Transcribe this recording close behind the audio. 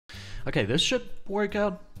Okay, this should work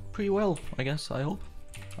out pretty well, I guess, I hope.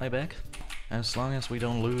 I beg. As long as we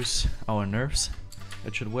don't lose our nerves,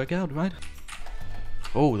 it should work out, right?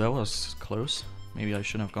 Oh, that was close. Maybe I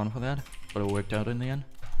shouldn't have gone for that, but it worked out in the end.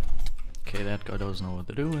 Okay, that guy doesn't know what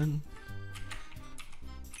they're doing.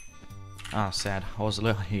 Ah, sad. I was a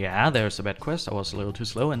little... Yeah, there's a bad quest. I was a little too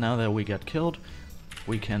slow, and now that we get killed,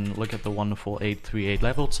 we can look at the wonderful 838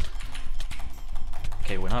 levels.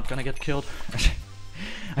 Okay, we're not gonna get killed.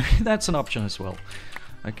 I mean, that's an option as well.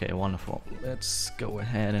 Okay, wonderful. Let's go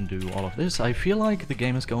ahead and do all of this. I feel like the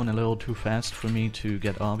game is going a little too fast for me to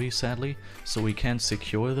get RB, sadly, so we can't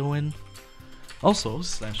secure the win. Also,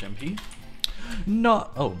 /MP. No.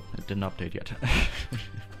 Oh, it didn't update yet.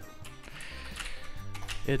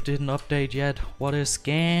 It didn't update yet. What a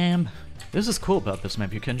scam! This is cool about this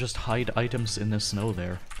map. You can just hide items in the snow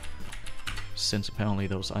there. Since apparently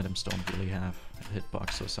those items don't really have a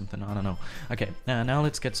hitbox or something. I don't know. Okay, now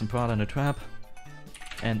let's get some prod in the trap.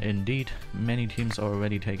 And indeed, many teams are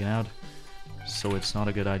already taken out. So it's not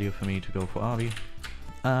a good idea for me to go for RB.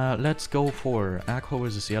 Let's go for Aqua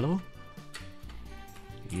versus Yellow.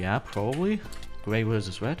 Yeah, probably. Gray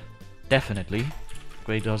versus Red. Definitely.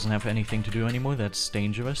 Gray doesn't have anything to do anymore. That's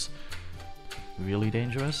dangerous. Really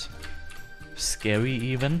dangerous. Scary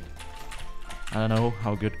even. I don't know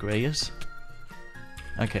how good Gray is.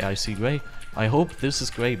 Okay, I see Gray. I hope this is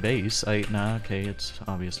Gray base. Nah, okay, it's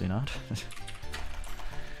obviously not.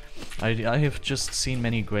 I have just seen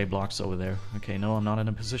many Gray blocks over there. Okay, no, I'm not in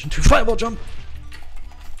a position to fireball jump!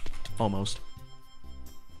 Almost.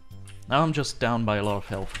 Now I'm just down by a lot of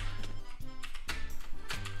health.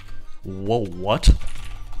 Whoa, what?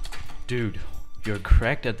 Dude, you're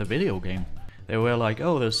cracked at the video game. They were like,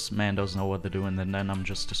 oh, this man doesn't know what they're doing, and then I'm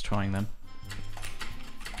just destroying them.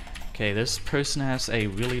 Okay, this person has a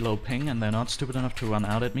really low ping, and they're not stupid enough to run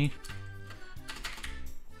out at me.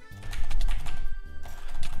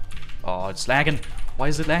 Oh, it's lagging. Why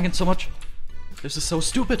is it lagging so much? This is so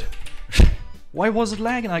stupid. Why was it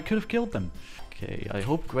lagging? I could have killed them. Okay, I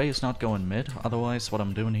hope Gray is not going mid, otherwise what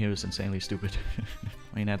I'm doing here is insanely stupid.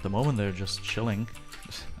 I mean, at the moment they're just chilling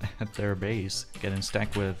at their base, getting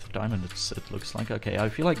stacked with diamond, it looks like. Okay, I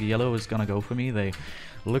feel like Yellow is gonna go for me. They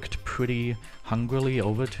looked pretty hungrily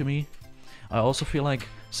over to me. I also feel like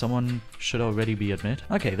someone should already be at mid.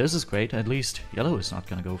 Okay, this is great. At least Yellow is not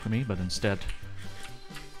gonna go for me, but instead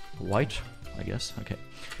White, I guess. Okay,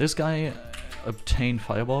 this guy obtained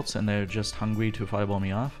fireballs and they're just hungry to fireball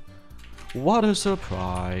me off. What a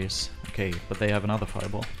surprise. Okay, but they have another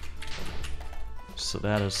fireball. So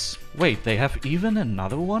that is... Wait, they have even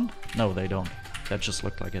another one? No, they don't. That just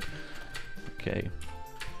looked like it. Okay.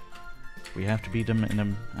 We have to beat them in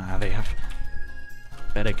a... Ah, they have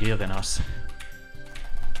better gear than us.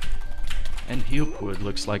 And heal pool, it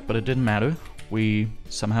looks like, but it didn't matter. We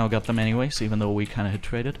somehow got them anyways, even though we kind of hit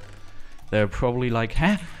traded. They're probably like,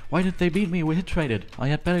 huh? Why did they beat me? We hit traded. I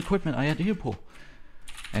had better equipment. I had heal pool.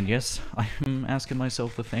 And yes, I'm asking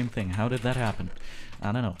myself the same thing. How did that happen?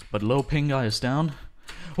 I don't know. But low ping guy is down.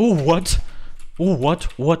 Oh, what? Oh,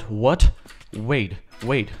 what?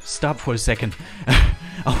 Wait. Stop for a second.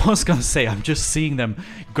 I was gonna say, I'm just seeing them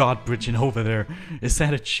god bridging over there. Is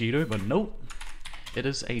that a cheater? But nope. It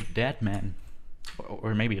is a dead man.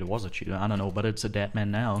 Or maybe it was a cheater. I don't know. But it's a dead man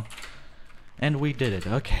now. And we did it.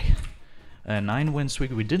 Okay. 9-win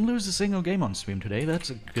streak. We didn't lose a single game on stream today. That's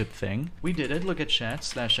a good thing. We did it. Look at chat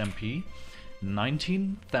 /MP.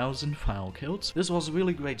 19,000 file kills. This was a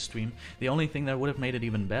really great stream. The only thing that would have made it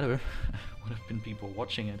even better would have been people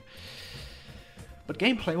watching it. But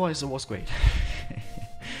gameplay wise, it was great.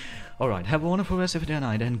 Alright, have a wonderful rest of your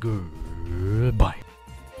night and goodbye.